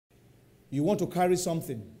You want to carry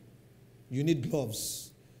something, you need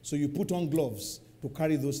gloves. So you put on gloves to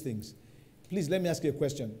carry those things. Please, let me ask you a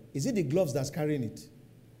question. Is it the gloves that's carrying it?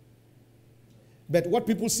 But what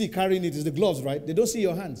people see carrying it is the gloves, right? They don't see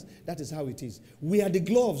your hands. That is how it is. We are the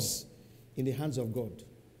gloves in the hands of God.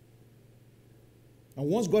 And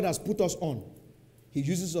once God has put us on, He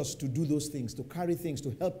uses us to do those things, to carry things,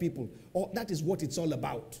 to help people. That is what it's all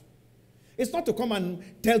about. It's not to come and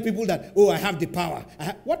tell people that, oh, I have the power.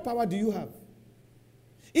 What power do you have?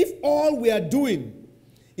 If all we are doing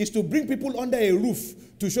is to bring people under a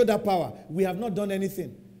roof to show that power, we have not done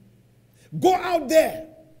anything. Go out there.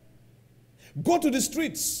 Go to the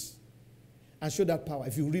streets and show that power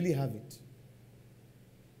if you really have it.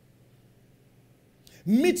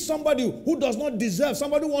 Meet somebody who does not deserve,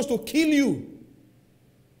 somebody who wants to kill you,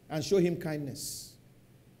 and show him kindness.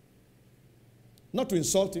 Not to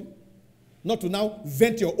insult him, not to now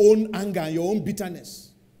vent your own anger and your own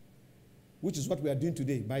bitterness, which is what we are doing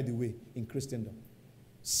today, by the way, in Christendom.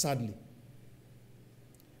 Sadly.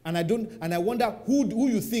 And I wonder who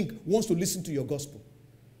you think wants to listen to your gospel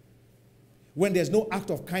when there's no act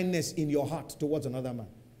of kindness in your heart towards another man.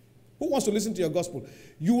 Who wants to listen to your gospel?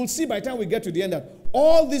 You will see by the time we get to the end that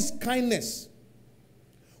all this kindness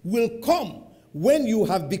will come when you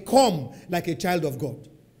have become like a child of God.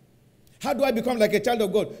 How do I become like a child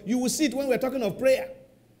of God? You will see it when we're talking of prayer.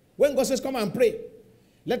 When God says, come and pray,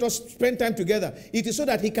 let us spend time together. It is so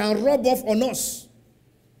that He can rub off on us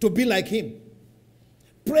to be like Him.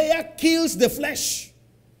 Prayer kills the flesh.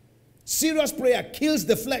 Serious prayer kills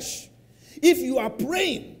the flesh. If you are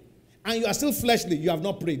praying and you are still fleshly, you have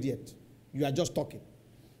not prayed yet. You are just talking.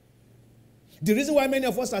 The reason why many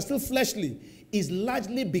of us are still fleshly is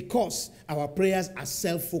largely because our prayers are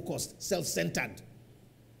self-focused, self-centered.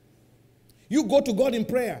 You go to God in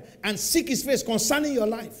prayer and seek His face concerning your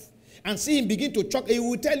life and see Him begin to talk. He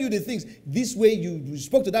will tell you the things. This way, you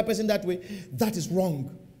spoke to that person that way. That is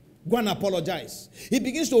wrong. Go and apologize. He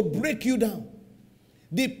begins to break you down.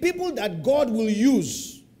 The people that God will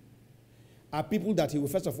use are people that He will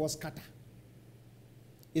first of all scatter.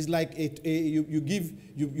 It's like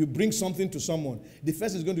you bring something to someone. The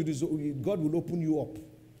first is going to do is God will open you up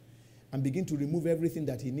and begin to remove everything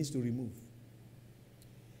that He needs to remove.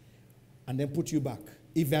 And then put you back.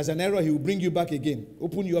 If there's an error, He will bring you back again,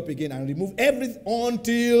 open you up again, and remove everything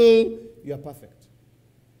until you are perfect.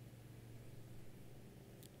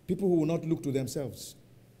 People who will not look to themselves.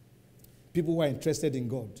 People who are interested in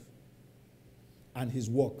God and His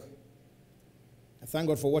work. I thank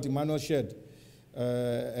God for what Emmanuel shared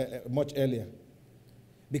much earlier.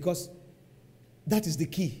 Because that is the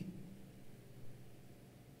key.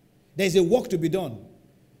 There is a work to be done.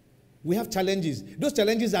 We have challenges. Those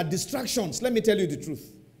challenges are distractions. Let me tell you the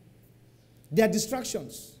truth. They are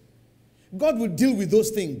distractions. God will deal with those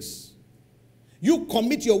things. You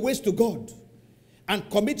commit your ways to God and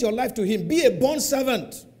commit your life to Him. Be a born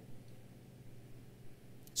servant.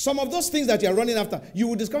 Some of those things that you are running after, you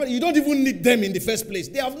will discover you don't even need them in the first place.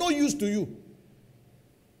 They have no use to you.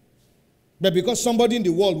 But because somebody in the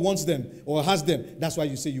world wants them or has them, that's why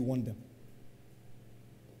you say you want them.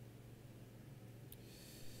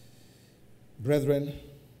 Brethren,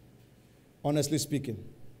 honestly speaking,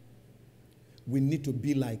 we need to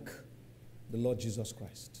be like the Lord Jesus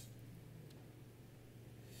Christ.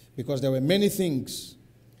 Because there were many things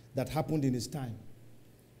that happened in His time.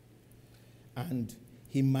 And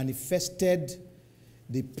He manifested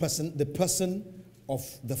the person of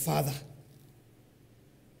the Father.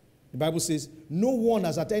 The Bible says, no one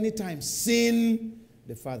has at any time seen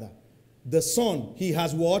the Father. The Son, He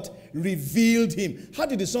has what? Revealed Him. How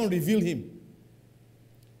did the Son reveal Him?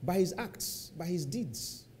 By His acts, by His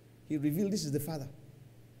deeds. He revealed this is the Father.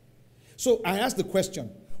 So I ask the question,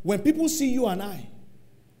 when people see you and I,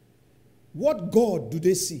 what God do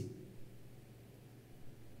they see?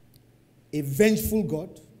 A vengeful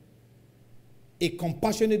God, a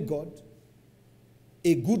compassionate God,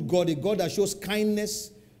 a good God, a God that shows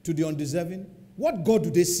kindness to the undeserving? What God do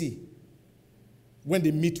they see when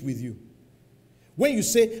they meet with you? When you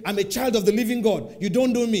say, I'm a child of the living God, you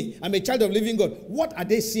don't know me, I'm a child of the living God, what are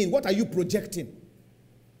they seeing? What are you projecting?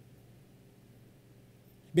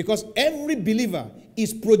 Because every believer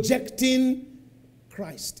is projecting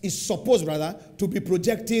Christ, is supposed rather to be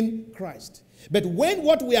projecting Christ. But when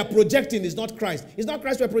what we are projecting is not Christ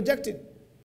we're projecting.